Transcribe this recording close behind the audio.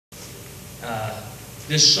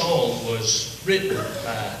This song was written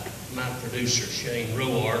by my producer, Shane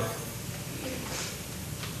Roark.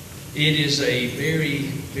 It is a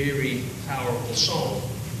very, very powerful song.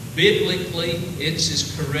 Biblically, it's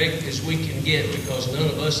as correct as we can get because none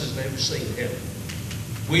of us has ever seen heaven.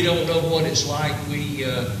 We don't know what it's like. We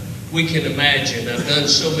can imagine. I've done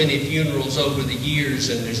so many funerals over the years,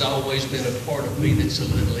 and there's always been a part of me that's a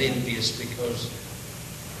little envious because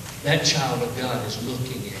that child of God is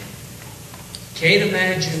looking at it. Can't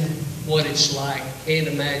imagine what it's like. Can't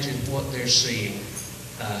imagine what they're seeing.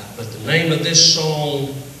 But the name of this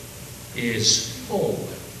song is Home.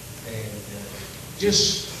 And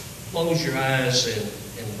just close your eyes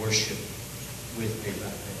and worship with me right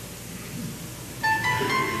now.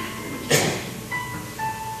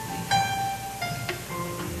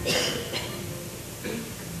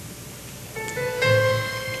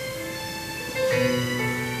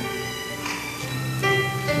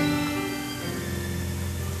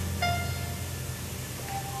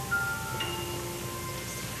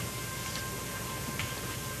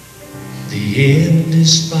 The end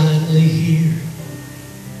is finally here,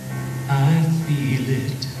 I feel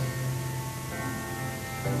it.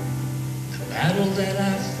 The battle that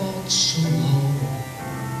I fought so long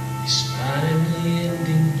is finally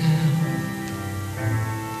ending now.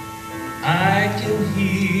 I can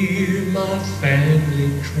hear my family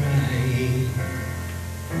crying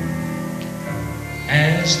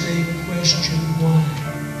as they question why,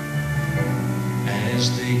 as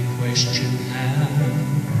they question how.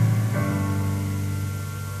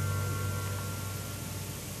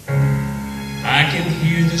 I can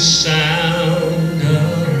hear the sound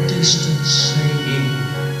of distant singing,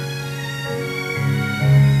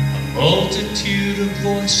 a multitude of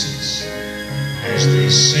voices as they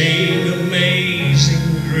sing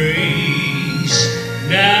Amazing Grace.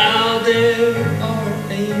 Now there are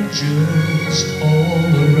angels all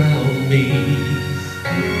around me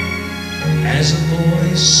as a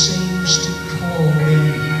voice seems to call me,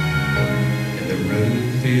 and the room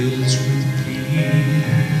fills with peace.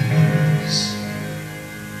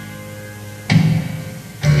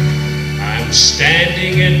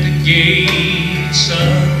 Standing at the gates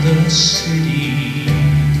of the city,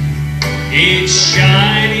 it's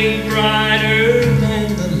shining brighter than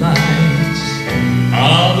the lights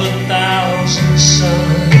of 1,000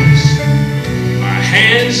 suns. My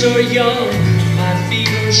hands are young, my feet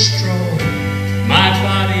are strong, my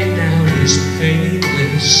body now is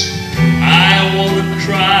painless. I want to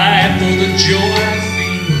cry for the joy I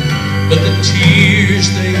feel, but the tears,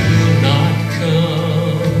 they will not come.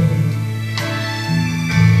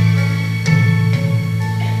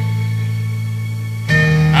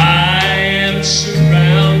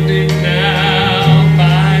 Surrounded now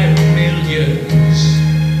by millions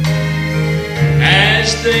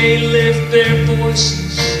as they lift their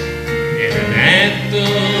voices in an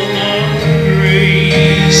anthem of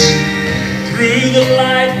grace. Through the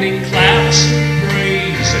lightning claps of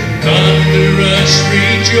praise and thunderous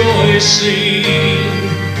rejoicing,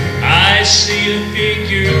 I see a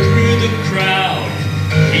figure through the crowd.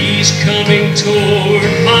 He's coming toward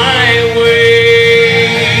my way.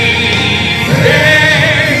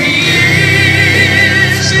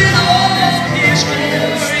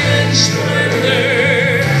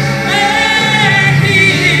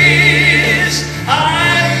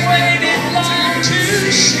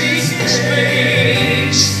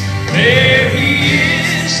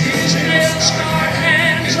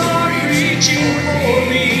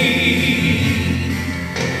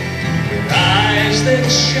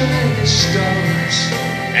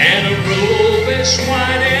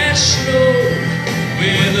 White as snow,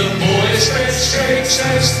 with a voice that shakes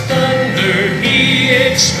as thunder, he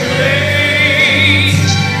explains,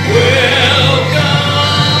 welcome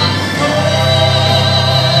home,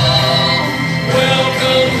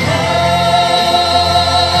 welcome home,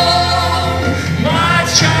 my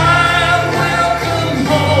child, welcome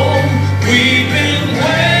home, we've been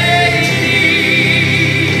waiting.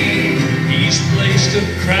 He's placed a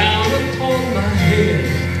crown upon my head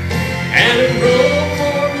and a robe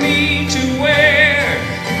for me to wear.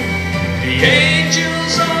 The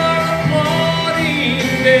angels are applauding.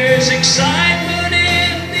 There's excitement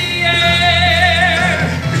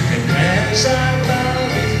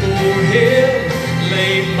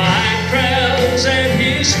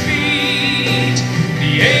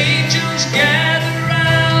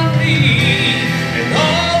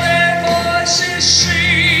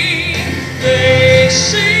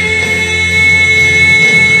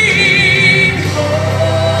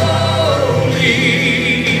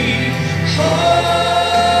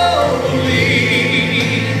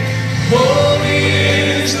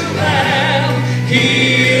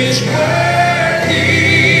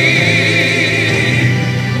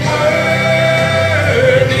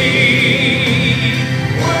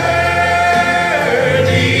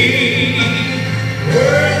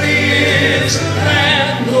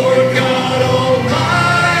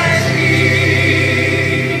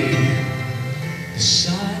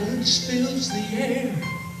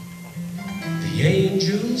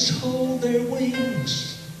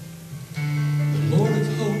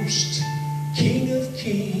hosts, King of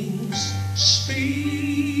kings,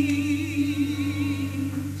 speaks.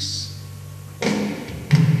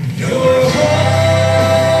 Your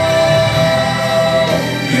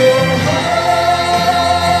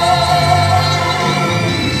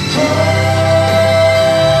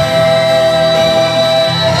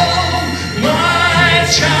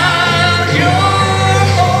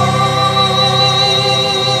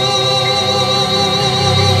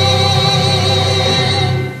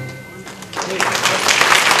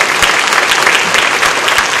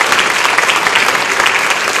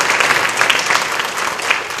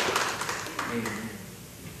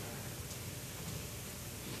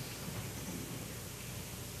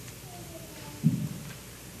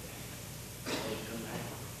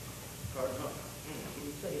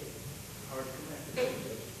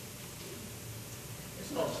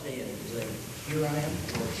Here I am.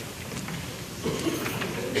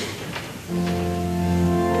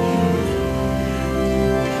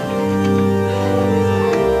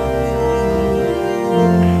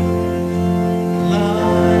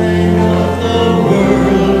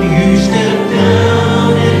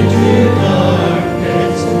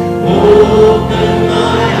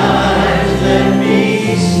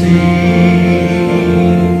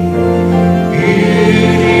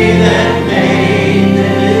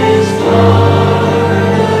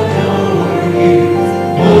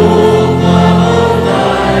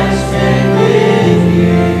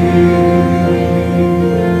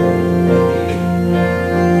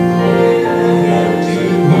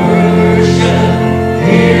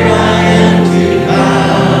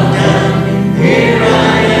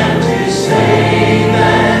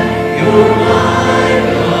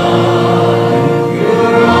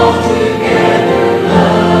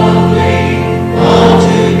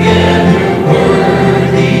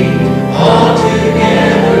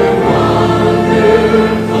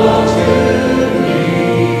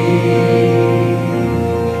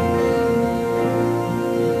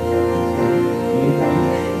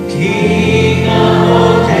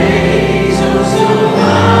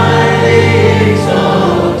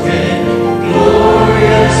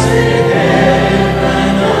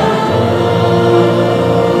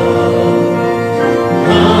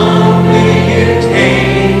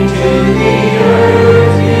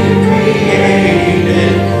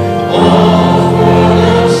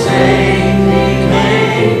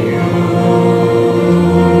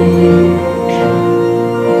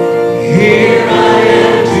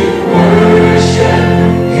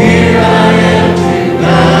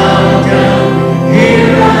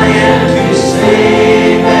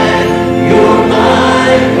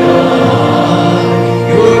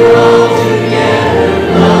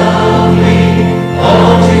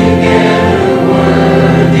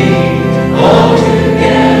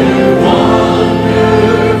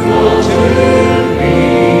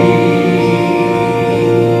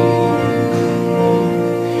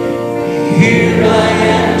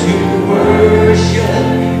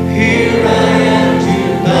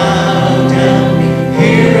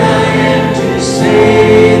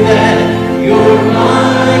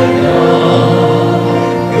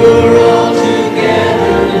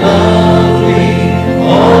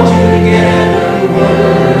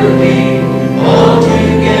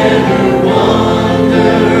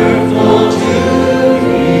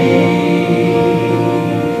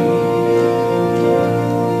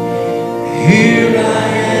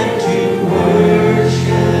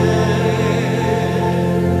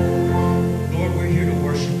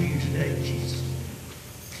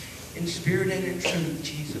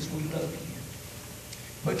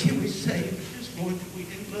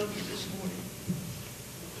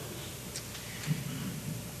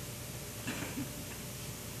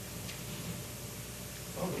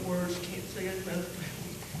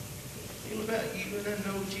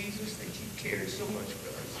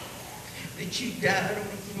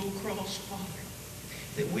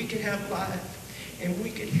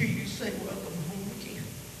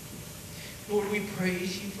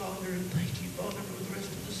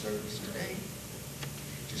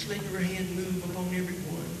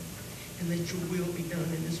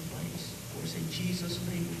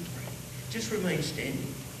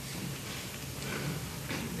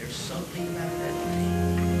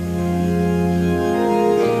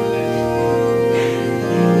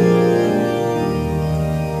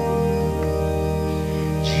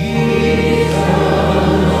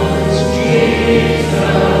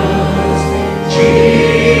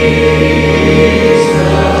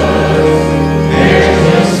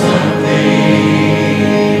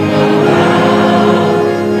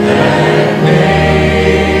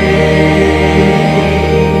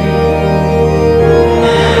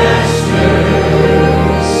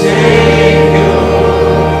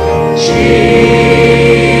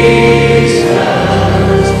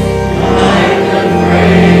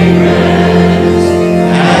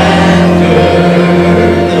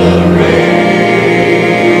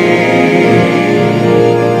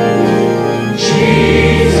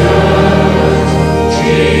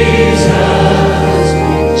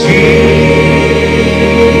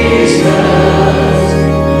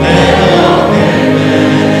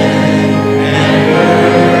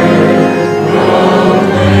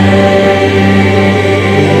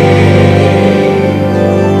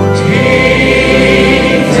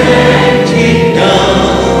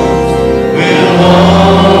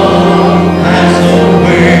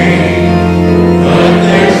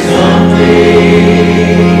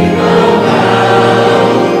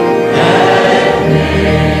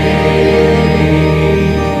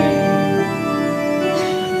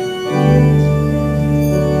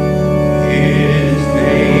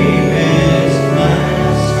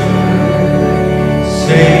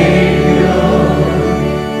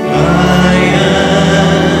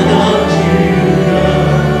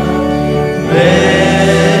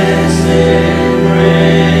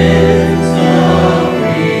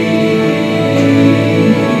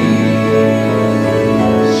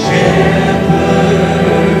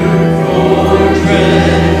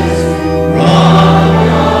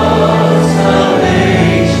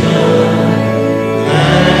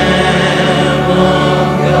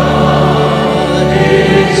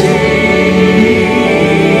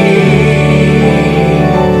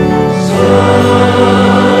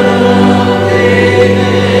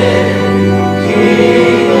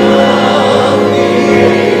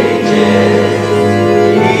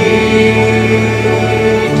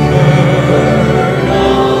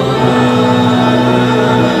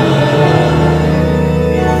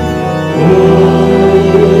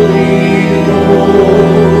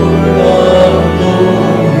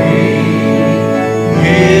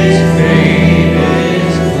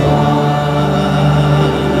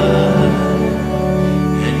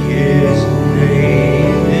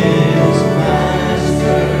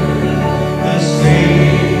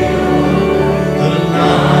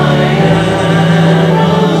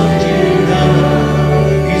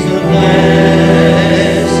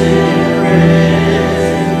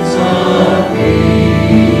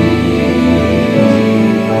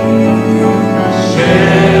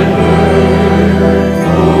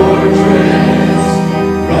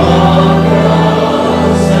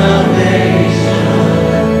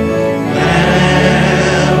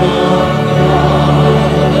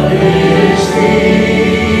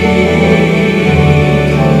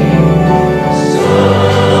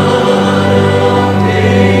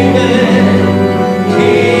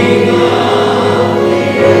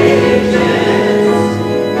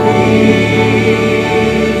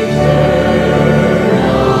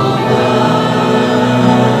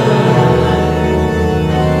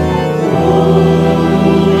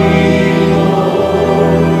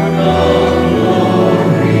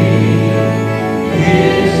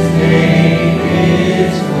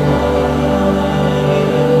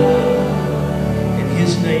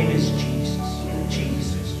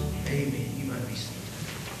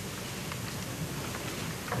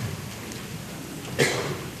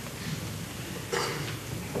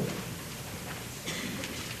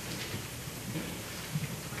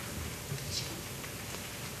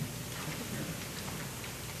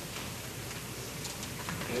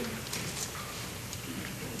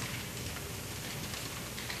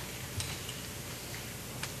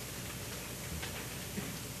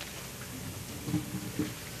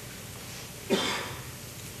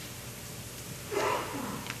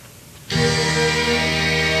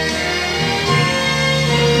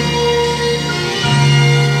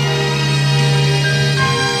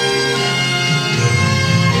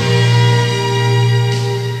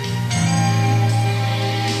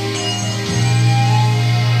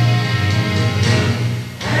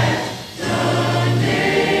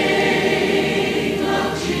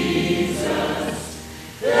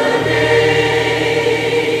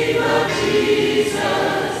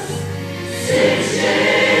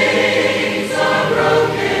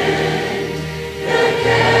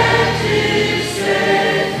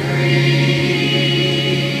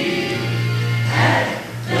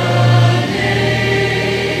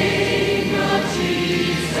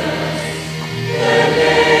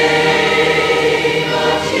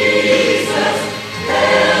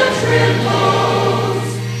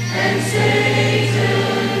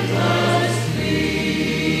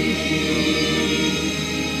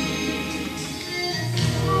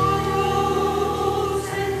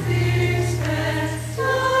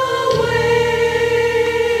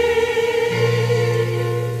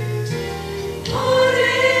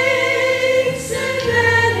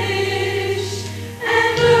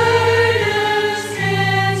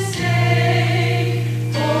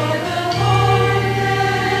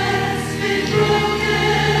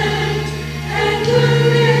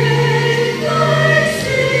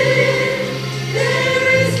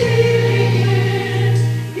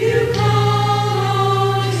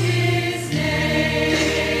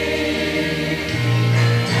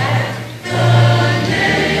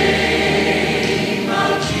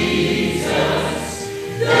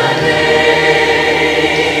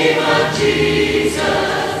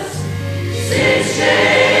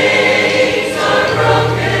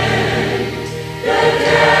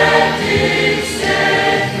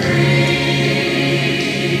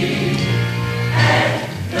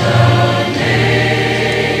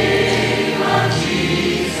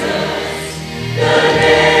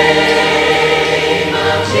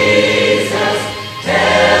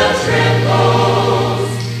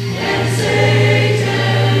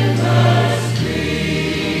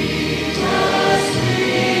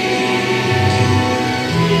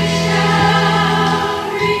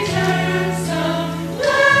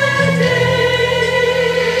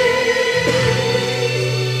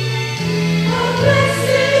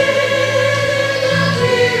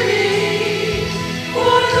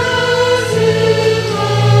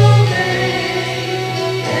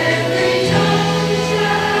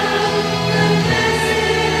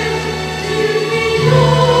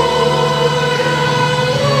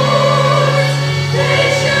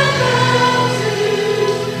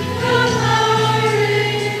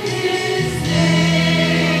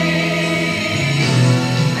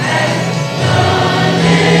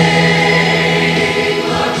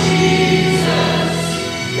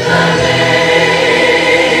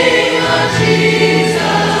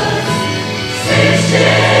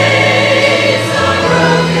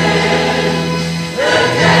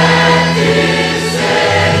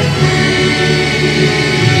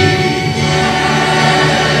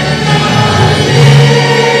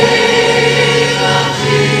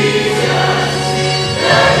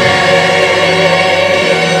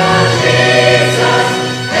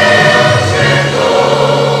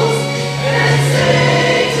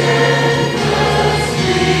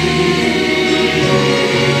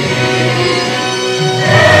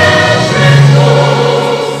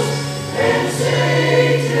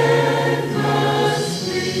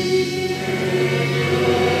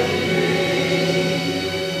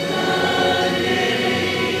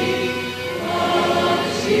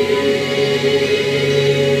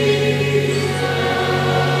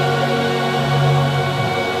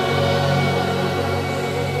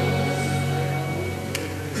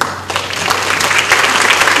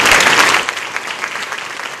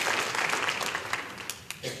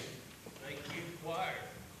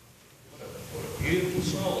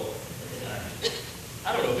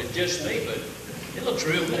 just me, but it looks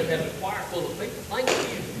real good having a choir full of people. Thank you.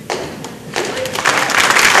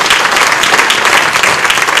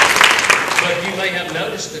 But you may have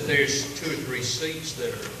noticed that there's 2 or 3 seats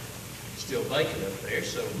that are still vacant up there,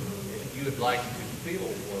 so if you would like to fill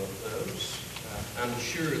one of those, I'm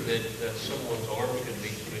sure that someone's arm could be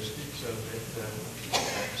twisted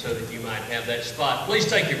so that you might have that spot. Please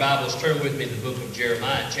take your Bibles, turn with me to the book of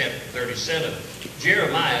Jeremiah, chapter 37.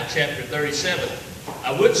 Jeremiah, chapter 37.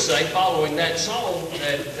 I would say, following that song,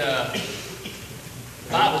 that the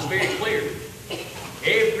Bible's very clear.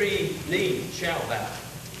 Every knee shall bow,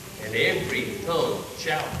 and every tongue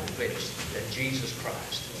shall confess that Jesus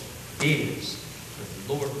Christ is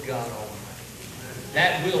the Lord God Almighty.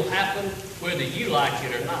 That will happen whether you like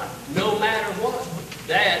it or not. No matter what,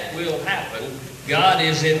 that will happen. God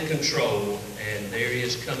is in control, and there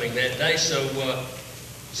is coming that day. So,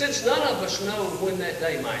 since none of us know when that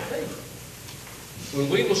day might be, when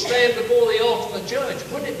we will stand before the ultimate judge,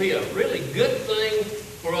 wouldn't it be a really good thing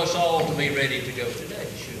for us all to be ready to go today,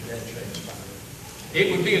 should that transpire? It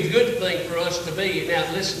would be a good thing for us to be. Now,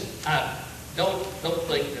 listen, don't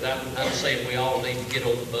think that I'm saying we all need to get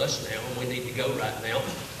on the bus now and we need to go right now.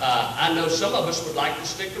 I know some of us would like to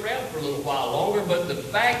stick around for a little while longer, but the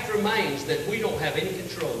fact remains that we don't have any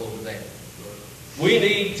control over that. We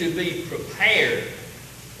need to be prepared,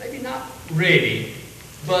 maybe not ready,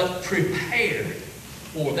 but prepared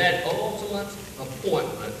for that ultimate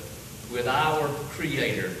appointment with our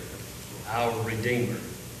Creator, our Redeemer,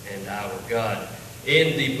 and our God.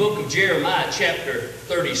 In the book of Jeremiah, chapter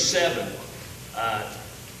 37,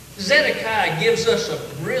 Zedekiah gives us a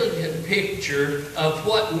brilliant picture of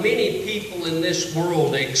what many people in this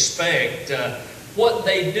world expect. What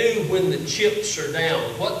they do when the chips are down,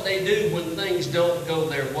 what they do when things don't go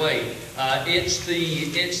their way. It's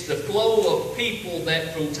the flow of people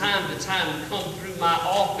that from time to time come through my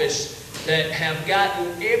office that have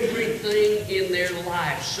gotten everything in their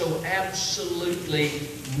life so absolutely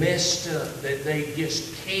messed up that they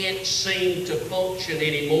just can't seem to function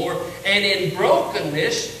anymore. And in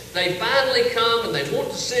brokenness, they finally come and they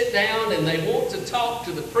want to sit down and they want to talk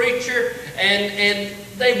to the preacher and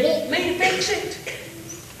they want me to fix it.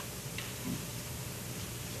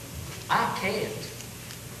 I can't.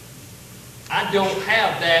 I don't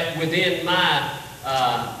have that within my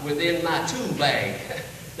tool bag.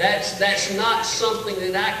 That's not something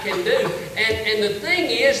that I can do. And the thing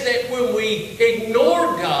is that when we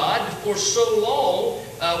ignore God for so long,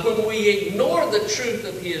 when we ignore the truth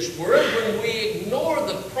of His Word, when we ignore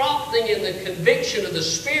the prompting and the conviction of the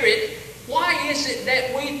Spirit, why is it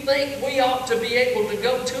that we think we ought to be able to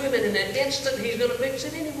go to Him and in an instant He's going to fix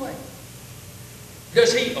it anyway?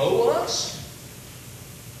 Does He owe us?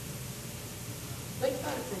 Think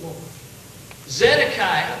about it for a moment.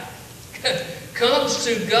 Zedekiah comes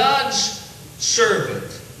to God's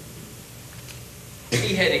servant.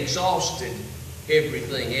 He had exhausted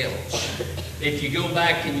everything else. If you go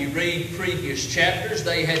back and you read previous chapters,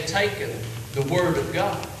 they had taken the Word of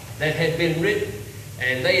God that had been written,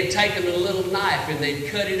 and they had taken a little knife and they'd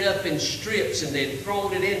cut it up in strips and they'd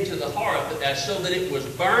thrown it into the hearth so that it was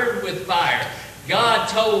burned with fire. God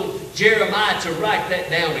told Jeremiah to write that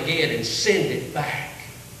down again and send it back.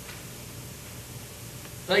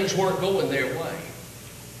 Things weren't going their way.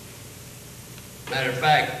 Matter of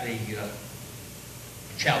fact, the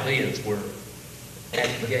Chaldeans were at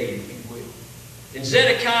the gate, if you will. And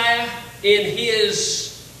Zedekiah, in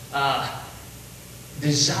his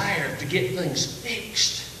desire to get things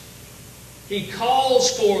fixed, he calls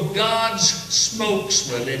for God's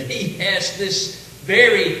spokesman, and he asks this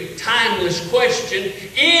very timeless question: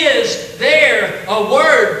 is there a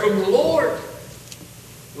word from the Lord?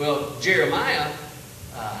 Well, Jeremiah,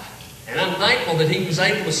 and I'm thankful that he was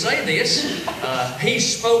able to say this, he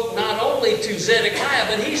spoke not only to Zedekiah,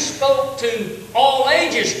 but he spoke to all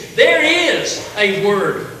ages. There is a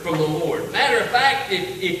word from the Lord. Matter of fact,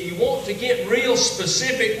 if you want to get real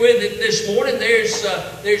specific with it this morning, there's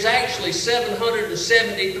actually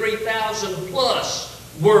 773,000 plus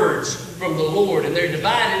words from the Lord, and they're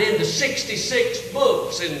divided into 66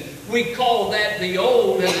 books, and we call that the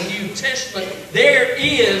Old and the New Testament. There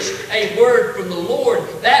is a word from the Lord.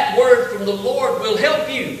 That word from the Lord will help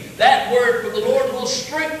you. That word from the Lord will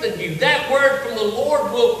strengthen you. That word from the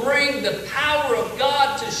Lord will bring the power of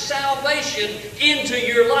God to salvation into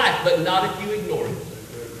your life, but not if you ignore it.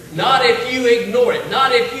 Not if you ignore it.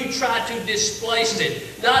 Not if you try to displace it.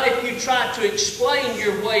 Not if you try to explain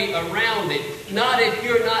your way around it. Not if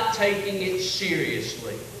you're not taking it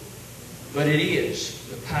seriously. But it is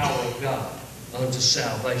the power of God unto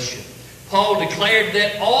salvation. Paul declared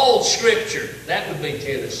that all Scripture, that would be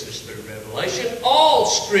Genesis through Revelation, all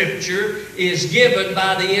Scripture is given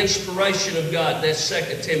by the inspiration of God. That's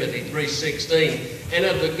 2 Timothy 3:16. And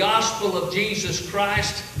of the gospel of Jesus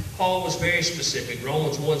Christ, Paul was very specific.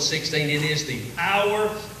 Romans 1:16, it is the power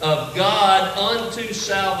of God unto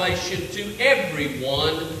salvation to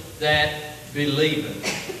everyone that believeth.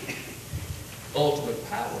 Ultimate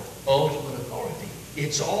power, ultimate authority.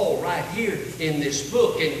 It's all right here in this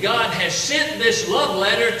book. And God has sent this love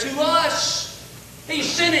letter to us. He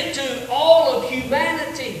sent it to all of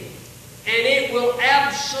humanity. And it will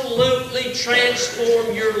absolutely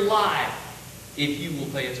transform your life if you will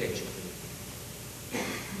pay attention to it.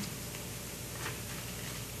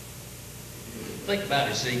 Think about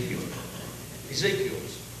Ezekiel.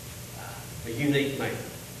 Ezekiel's a unique man.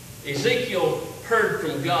 Ezekiel heard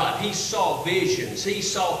from God. He saw visions. He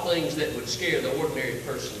saw things that would scare the ordinary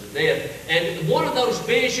person to death. And one of those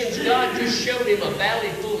visions, God just showed him a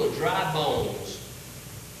valley full of dry bones.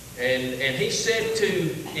 And he said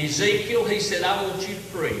to Ezekiel, he said, I want you to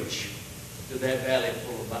preach to that valley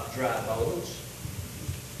full of dry bones.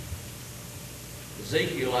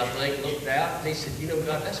 Ezekiel, I think, looked out and he said, you know,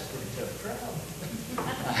 God, that's a pretty tough crowd.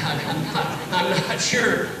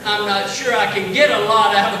 I'm not sure I can get a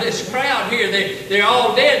lot out of this crowd here. They're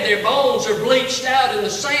all dead. Their bones are bleached out in the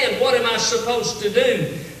sand. What am I supposed to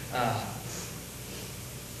do?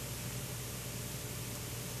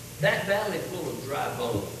 That valley full of dry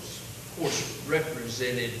bones, of course,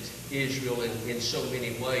 represented Israel in so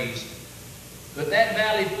many ways. But that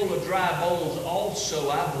valley full of dry bones also,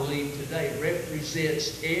 I believe today,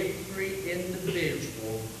 represents every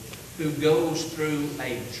individual who goes through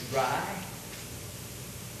a dry,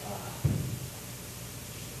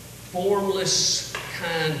 formless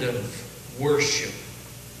kind of worship.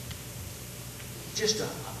 Just a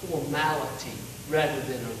formality rather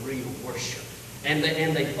than a real worship. And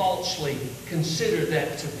they falsely consider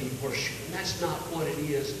that to be worship. And that's not what it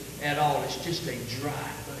is at all. It's just a dry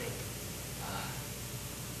thing.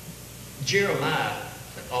 Jeremiah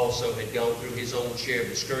also had gone through his own share of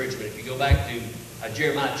discouragement. If you go back to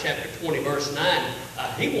Jeremiah chapter 20, verse 9,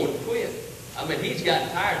 he wanted to quit. I mean, he's gotten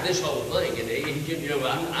tired of this whole thing. And you know,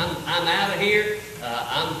 I'm out of here.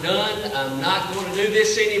 I'm done. I'm not going to do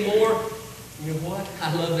this anymore. You know what?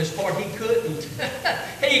 I love this part. He couldn't.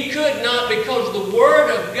 He could not, because the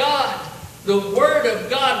Word of God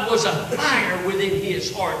was a fire within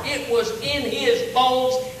his heart. It was in his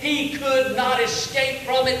bones. He could not escape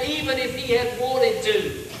from it, even if he had wanted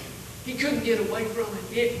to. He couldn't get away from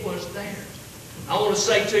it. It was there. I want to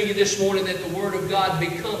say to you this morning that the Word of God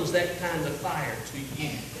becomes that kind of fire to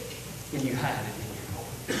you when you hide it in your heart.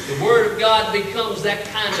 The Word of God becomes that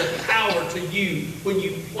kind of power to you when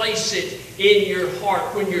you place it in your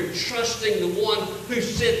heart, when you're trusting the one who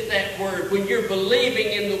sent that Word, when you're believing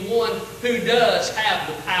in the one who does have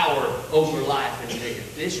the power over life and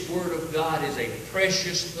death. This Word of God is a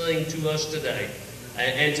precious thing to us today.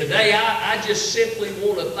 And today I just simply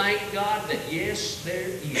want to thank God that yes, there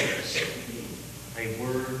is a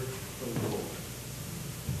word from the Lord.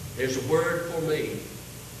 There's a word for me.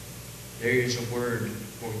 There is a word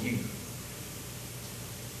for you.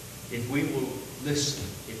 If we will listen,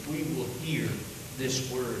 if we will hear this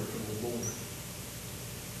word from the Lord,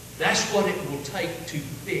 that's what it will take to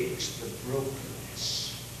fix the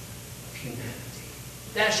brokenness of humanity.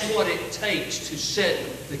 That's what it takes to set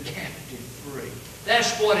the captive free.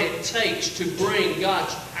 That's what it takes to bring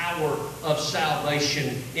God's power of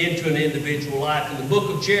salvation into an individual life. In the book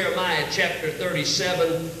of Jeremiah, chapter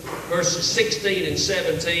 37, verses 16 and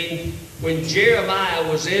 17, when Jeremiah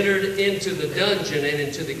was entered into the dungeon and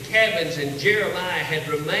into the cabins, and Jeremiah had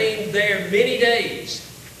remained there many days,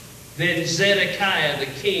 then Zedekiah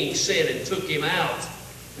the king sent and took him out.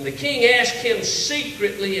 And the king asked him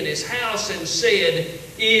secretly in his house and said,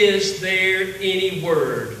 "Is there any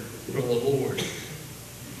word from the Lord?"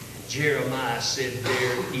 Jeremiah said,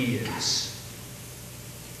 "There is.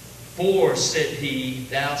 For," said he,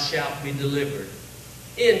 "thou shalt be delivered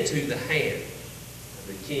into the hand of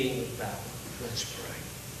the king of Babylon." Let's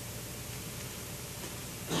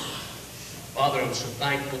pray. Father, I'm so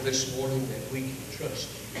thankful this morning that we can trust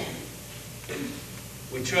you.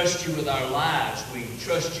 We trust you with our lives. We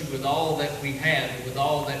trust you with all that we have and with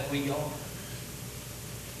all that we are.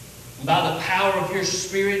 And by the power of your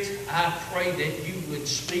Spirit, I pray that you would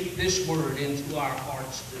speak this word into our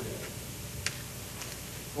hearts today.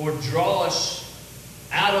 Lord, draw us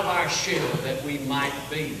out of our shell that we might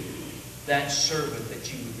be that servant that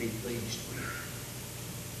you would be pleased with.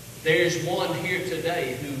 There's one here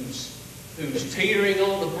today who's teetering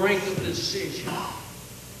on the brink of decision.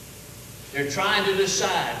 They're trying to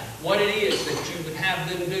decide what it is that you would have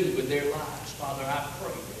them do with their lives. Father, I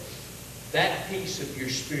pray that peace of your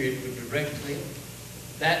Spirit would direct them.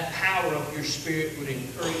 That power of your Spirit would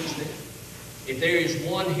encourage them. If there is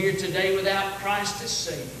one here today without Christ as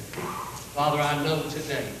Savior, Father, I know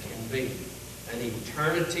today can be an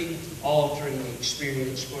eternity-altering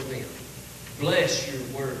experience for them. Bless your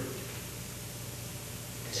word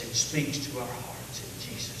as it speaks to our hearts in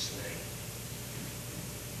Jesus'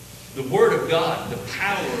 name. The Word of God, the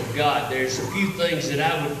power of God. There's a few things that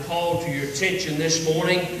I would call to your attention this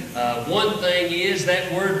morning. One thing is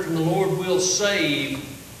that word from the Lord will save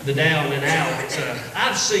the down and out.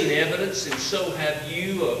 I've seen evidence, and so have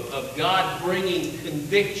you, of God bringing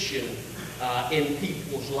conviction in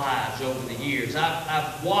people's lives over the years.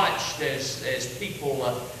 I've watched as people,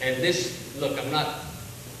 and this, look, I'm not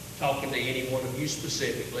talking to any one of you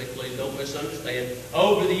specifically, please don't misunderstand.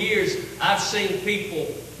 Over the years, I've seen people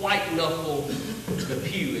white knuckle the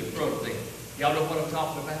pew in front of them. Y'all know what I'm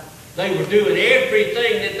talking about? They were doing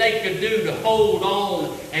everything that they could do to hold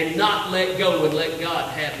on and not let go and let God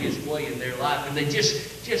have His way in their life. And they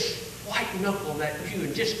just white knuckle that pew,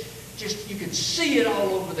 and just you could see it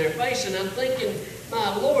all over their face. And I'm thinking,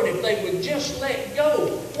 my Lord, if they would just let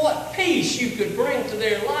go, what peace you could bring to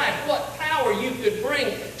their life, what power you could bring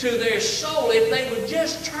to their soul if they would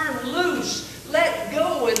just turn loose, let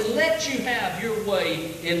go, and let you have your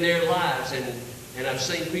way in their lives. And I've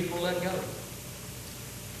seen people let go.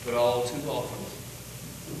 But all too often,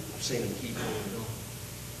 I've seen them keep holding on.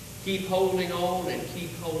 Keep holding on and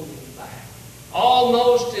keep holding back.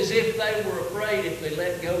 Almost as if they were afraid if they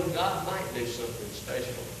let go, God might do something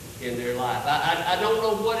special in their life. I don't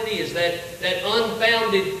know what it is, that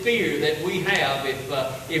unfounded fear that we have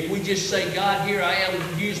if we just say, God, here I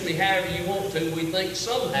am, use me however you want to. We think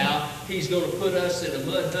somehow He's going to put us in a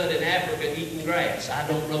mud hut in Africa eating grass. I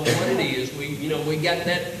don't know what it is. We got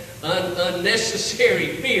that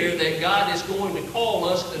unnecessary fear that God is going to call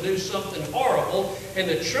us to do something horrible. And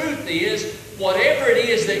the truth is, whatever it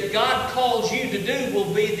is that God calls you to do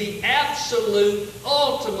will be the absolute,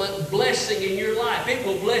 ultimate blessing in your life. It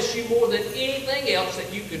will bless you more than anything else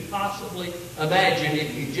that you could possibly imagine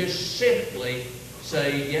if you just simply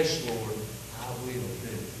say, yes, Lord, I will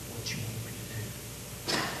do what you want me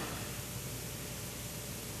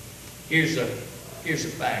to do. Here's a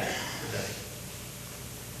fact today.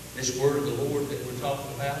 This word of the Lord that we're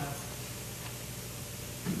talking about,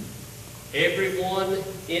 everyone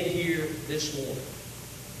in here this morning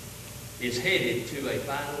is headed to a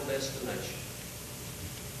final destination.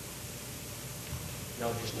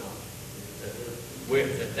 No, just not.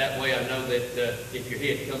 That way I know that if your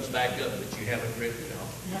head comes back up that you haven't drifted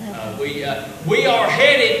off. We are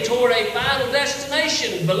headed toward a final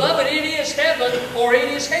destination. Beloved, it is heaven or it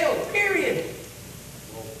is hell, period.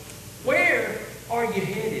 Where are you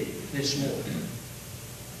headed this morning?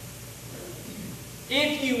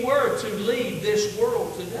 If you were to leave this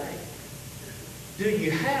world today, do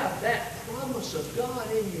you have that promise of God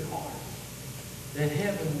in your heart that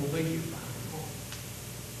heaven will be your final home?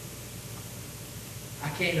 I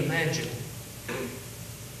can't imagine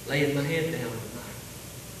laying my head down tonight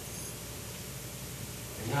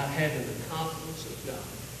and not having the confidence of God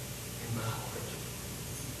in my heart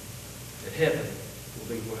that heaven will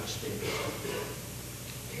be where I stand.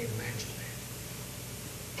 Can't imagine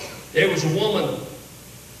that. There was a woman,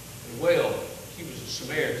 well, she was a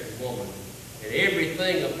Samaritan woman, and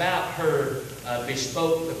everything about her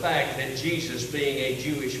bespoke the fact that Jesus, being a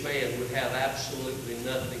Jewish man, would have absolutely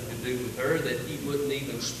nothing to do with her, that He wouldn't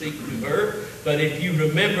even speak to her. But if you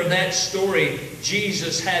remember that story,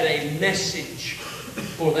 Jesus had a message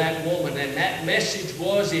for that woman, and that message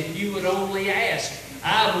was, if you would only ask,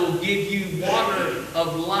 I will give you water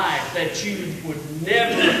of life that you would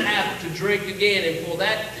never have to drink again. And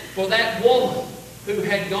for that woman who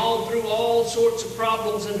had gone through all sorts of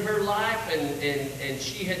problems in her life, and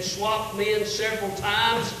she had swapped men several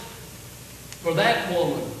times, for that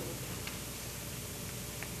woman,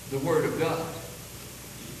 the Word of God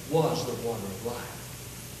was the water of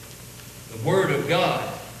life. The Word of God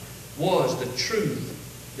was the truth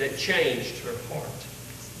that changed her heart.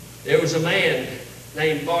 There was a man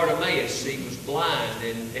named Bartimaeus. He was blind,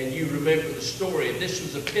 and you remember the story. This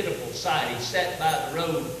was a pitiful sight. He sat by the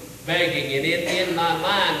road begging. And in my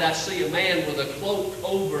mind, I see a man with a cloak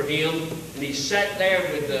over him, and he sat there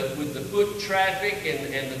with the foot traffic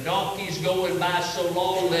and the donkeys going by so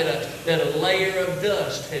long that a layer of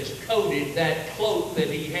dust has coated that cloak that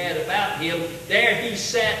he had about him. There he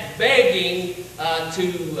sat begging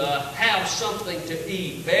to have something to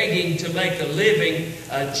eat, begging to make a living.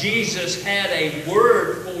 Jesus had a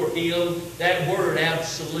word for him. That word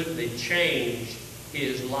absolutely changed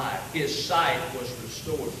his life. His sight was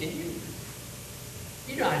restored. Can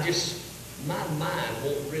my mind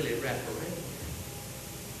won't really wrap around it.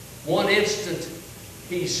 One instant,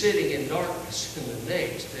 he's sitting in darkness, and the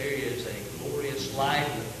next, there is a glorious light,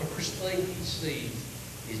 and the first thing he sees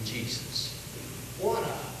is Jesus. What a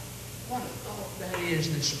thought that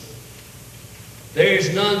is this morning. There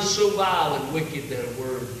is none so vile and wicked that a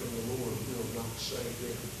word from the Lord will not save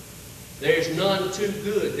them. There's none too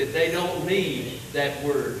good that they don't need that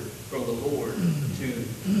word from the Lord to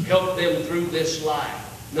help them through this life.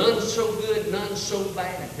 None so good, none so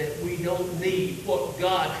bad that we don't need what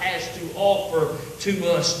God has to offer to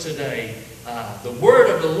us today. The word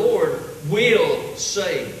of the Lord will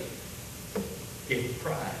save if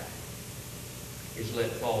pride is let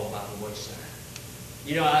fall by the wayside.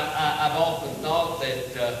 You know, I've often thought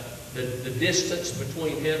that the distance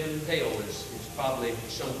between heaven and hell is probably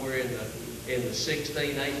somewhere in the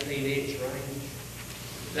 16, 18-inch range.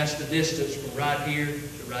 That's the distance from right here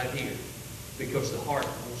to right here, because the heart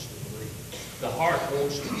wants to believe. The heart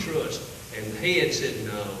wants to trust. And the head said,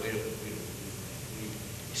 no,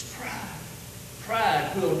 it's pride.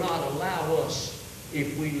 Pride will not allow us,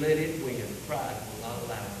 if we let it win, pride will not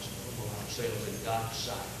allow us to humble ourselves in God's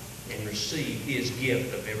sight and receive His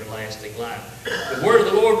gift of everlasting life. The word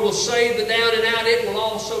of the Lord will save the down and out. It will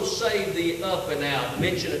also save the up and out. I'll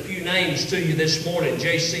mention a few names to you this morning.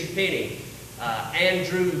 J.C. Penney,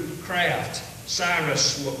 Andrew Kraft,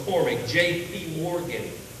 Cyrus McCormick, J.P. Morgan.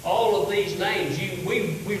 All of these names,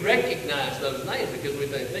 we recognize those names because we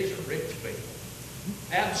think these are rich people.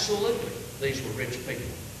 Absolutely, these were rich people.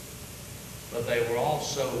 But they were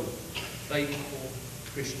also faithful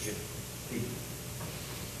Christian people.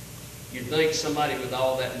 You'd think somebody with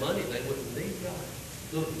all that money, they wouldn't need God.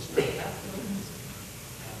 Look, it's not about money.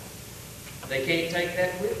 They can't take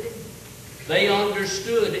that with them. They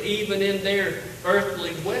understood, even in their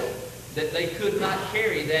earthly wealth, that they could not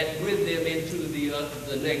carry that with them into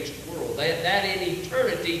the next world. That in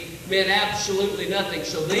eternity meant absolutely nothing.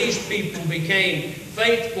 So these people became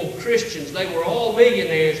faithful Christians. They were all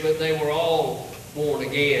millionaires, but they were all born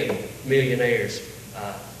again millionaires.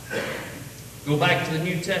 Go back to the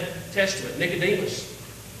New Testament. Nicodemus,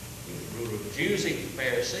 he was ruler of the Jews. He was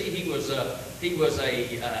a Pharisee. He was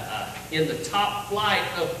in the top flight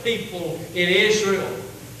of people in Israel,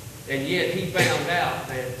 and yet he found out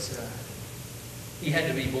that he had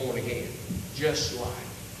to be born again, just like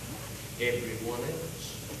everyone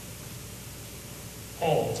else.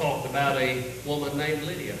 Paul talked about a woman named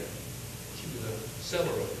Lydia. She was a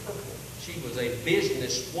seller of purple. She was a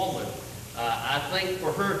businesswoman. I think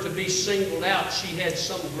for her to be singled out, she had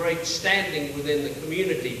some great standing within the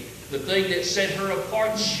community. The thing that set her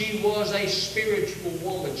apart, she was a spiritual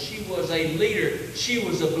woman. She was a leader. She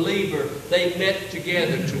was a believer. They met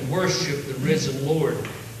together to worship the risen Lord.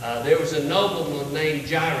 There was a nobleman named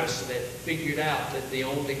Jairus that figured out that the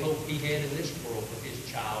only hope he had in this world for his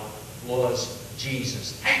child was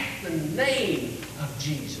Jesus. At the name of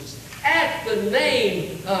Jesus, at the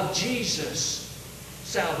name of Jesus,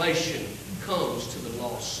 salvation comes to the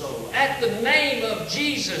lost soul. At the name of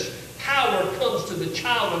Jesus, power comes to the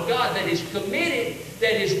child of God that is committed,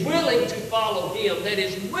 that is willing to follow Him, that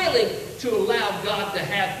is willing to allow God to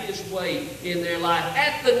have His way in their life.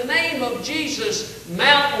 At the name of Jesus,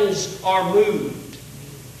 mountains are moved.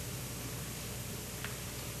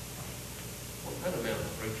 What kind of mountain,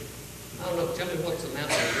 preacher? I don't know. Tell me, what's the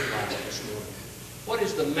mountain in your life this morning? What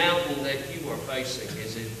is the mountain that you are facing?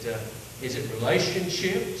 Is it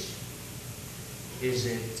relationships? Is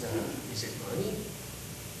it money?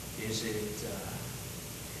 Is it,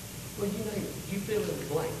 well, you name it. You fill in the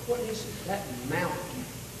blank. What is it? That mountain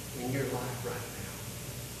in your life right now.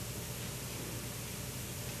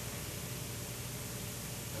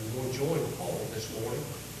 I'm going to join Paul this morning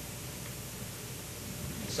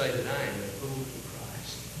and say that I am a fool for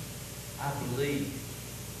Christ. I believe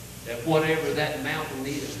that whatever that mountain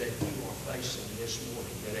is that you are facing this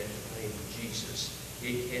morning, that at the name of Jesus,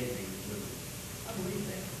 it can be removed. I believe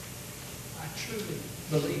that. I truly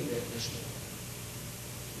believe that this morning.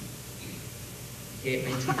 You can't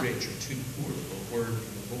be too rich or too poor for a word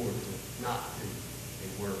from the Lord to not do a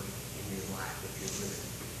work in your life if you're living.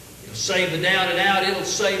 It'll save the down and out. It'll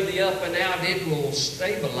save the up and out. It will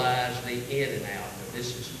stabilize the in and out. Now,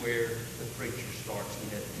 this is where the preacher starts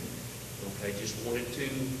in. Okay, just wanted to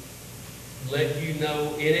let you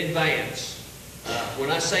know in advance. When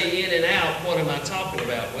I say in and out, what am I talking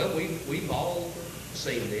about? Well, we've all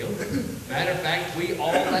seen them. Matter of fact, we all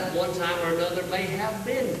at one time or another may have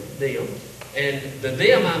been them. And the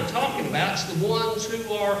them I'm talking about is the ones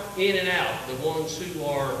who are in and out, the ones who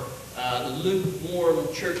are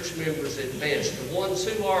lukewarm church members at best, the ones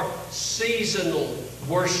who are seasonal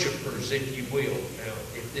worshipers, if you will. Now,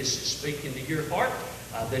 if this is speaking to your heart,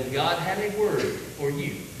 then God had a word for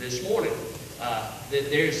you this morning. That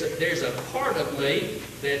there's a part of me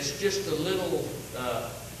that's just a little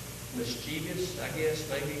mischievous, I guess,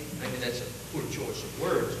 maybe that's a poor choice of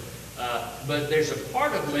words. But there's a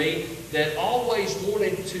part of me that always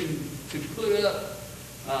wanted to put up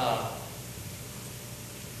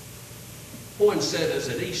poinsettias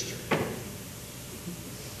at Easter.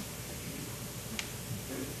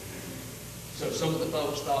 So some of the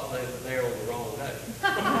folks thought they were there on the wrong day.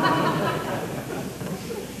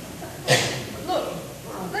 Look,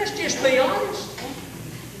 let's just be honest.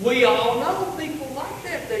 We all know people like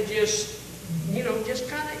that. They just, just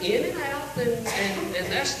kind of in and out, and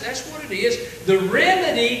that's what it is. The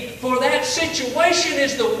remedy for that situation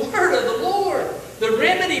is the word of the Lord. The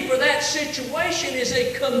remedy for that situation is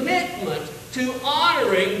a commitment to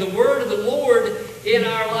honoring the word of the Lord in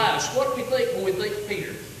our lives. What do we think when we think of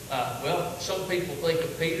Peter? Well, some people think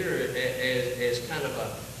of Peter as kind of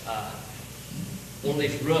one of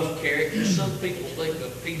these rough characters. Some people think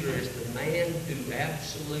of Peter as the man who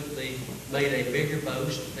absolutely made a bigger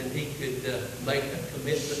boast than he could make a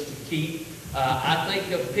commitment to keep. I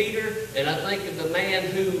think of Peter, and I think of the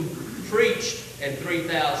man who preached and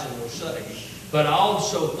 3,000 were saved. But I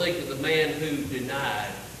also think of the man who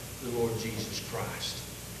denied the Lord Jesus Christ.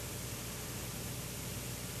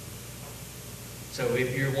 So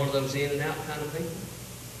if you're one of those in and out kind of people,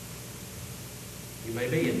 you may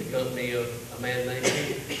be in the company of a man named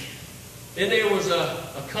Peter. Then there was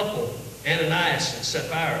a couple, Ananias and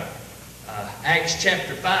Sapphira. Acts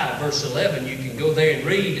chapter 5, verse 11, you can go there and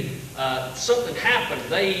read. Something happened.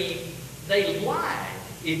 They lied,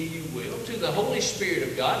 if you will, to the Holy Spirit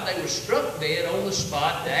of God. They were struck dead on the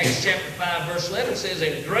spot. Acts chapter 5, verse 11 says,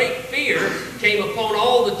 "And great fear came upon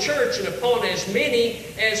all the church and upon as many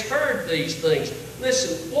as heard these things."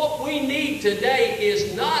 Listen, what we need today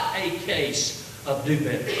is not a case of do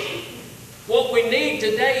better. What we need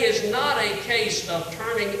today is not a case of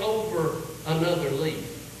turning over another leaf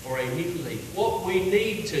or a new leaf. What we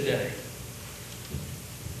need today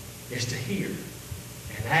is to hear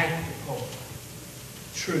and act upon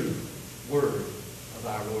the true word of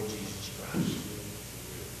our Lord Jesus Christ.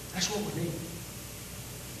 That's what we need.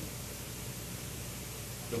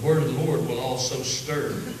 The word of the Lord will also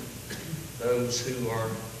stir those who are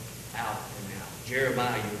out and out.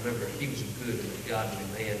 Jeremiah, you remember, he was a good and a godly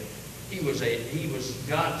man. He was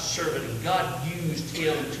God's servant, and God used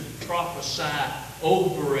him to prophesy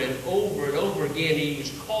over and over and over again. He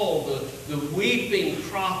was called the weeping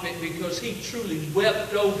prophet because he truly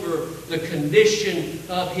wept over the condition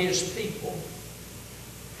of his people.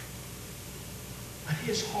 But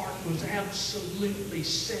his heart was absolutely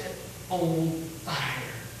set on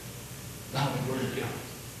fire by the word of God.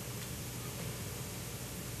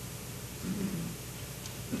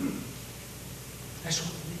 That's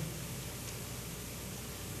what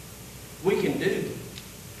we need. We can do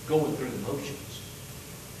going through the motions.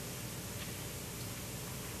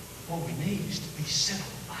 What we need is to be set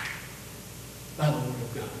on fire by the Word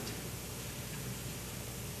of God.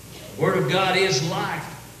 The Word of God is life,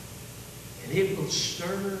 and it will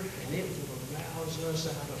stir and it will arouse us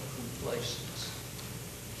out of complacency.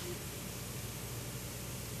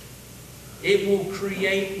 It will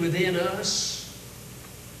create within us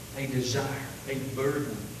a desire, a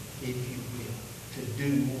burden, if you will, to do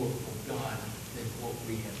more for God than what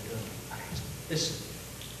we have done in the past. Listen,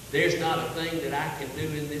 there's not a thing that I can do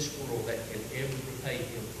in this world that can ever repay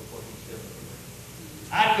Him for what He's done for me.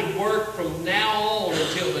 I could work from now on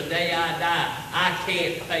until the day I die. I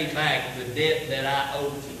can't pay back the debt that I owe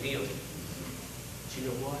to Him. But you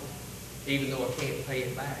know what? Even though I can't pay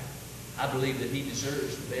it back, I believe that He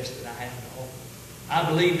deserves the best that I have to offer. I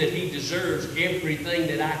believe that He deserves everything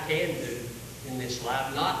that I can do in this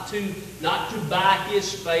life. Not to buy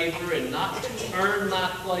His favor and not to earn my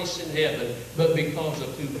place in heaven, but because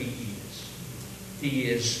of who He is. He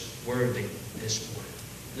is worthy this morning.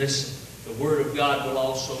 Listen, the Word of God will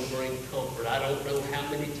also bring comfort. I don't know how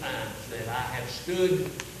many times that I have stood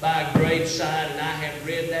by a graveside and I have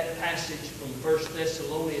read that passage from 1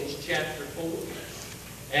 Thessalonians chapter 4.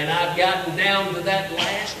 And I've gotten down to that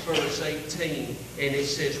last verse, 18, and it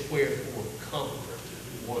says, wherefore comfort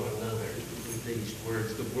one another with these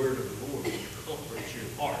words. The word of the Lord will comfort your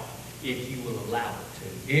heart if you will allow it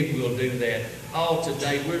to. It will do that. Oh,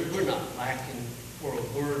 today we're not lacking for a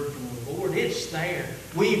word from the Lord. It's there.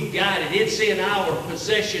 We've got it. It's in our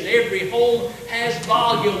possession. Every home has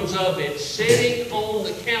volumes of it sitting on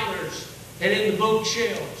the counters and in the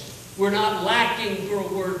bookshelves. We're not lacking for a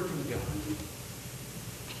word from God.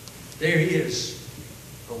 There is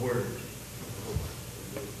a word from the Lord.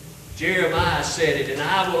 Jeremiah said it, and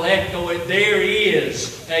I will echo it. There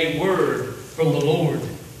is a word from the Lord.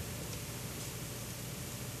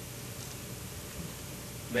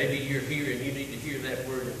 Maybe you're here and you need to hear that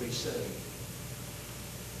word and be saved.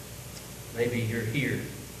 Maybe you're here.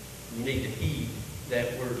 You need to heed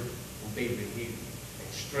that word and be renewed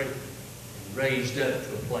and strengthened and raised up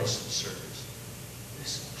to a place of service.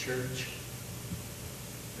 Listen, church,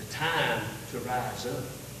 the time to rise up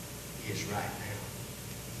is right now.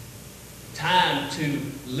 The time to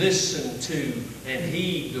listen to and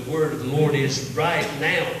heed the word of the Lord is right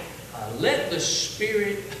now. Let the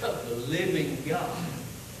Spirit of the living God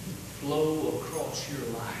flow across your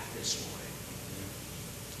life this morning.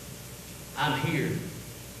 I'm here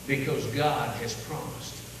because God has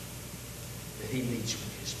promised that He meets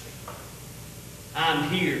with His people. I'm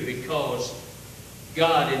here because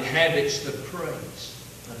God inhabits the praise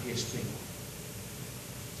of His people.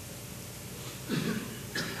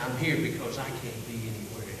 I'm here because I can't be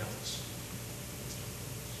anywhere else.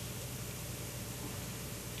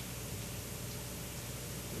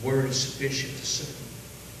 The Word is sufficient to save.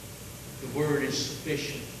 The Word is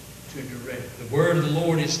sufficient to direct. The Word of the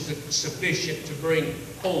Lord is sufficient to bring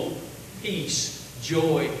hope, peace,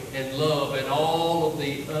 joy, and love, and all of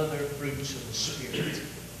the other fruits of the Spirit.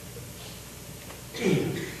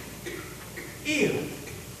 If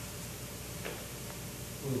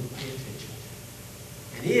we will pay attention,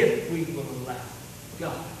 and if we will allow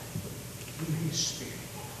God, through His Spirit,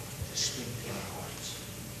 to speak to our hearts.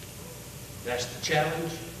 That's the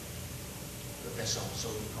challenge, but that's also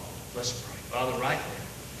the call. Let's pray. Father, right now,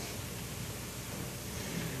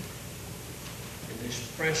 in this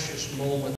precious moment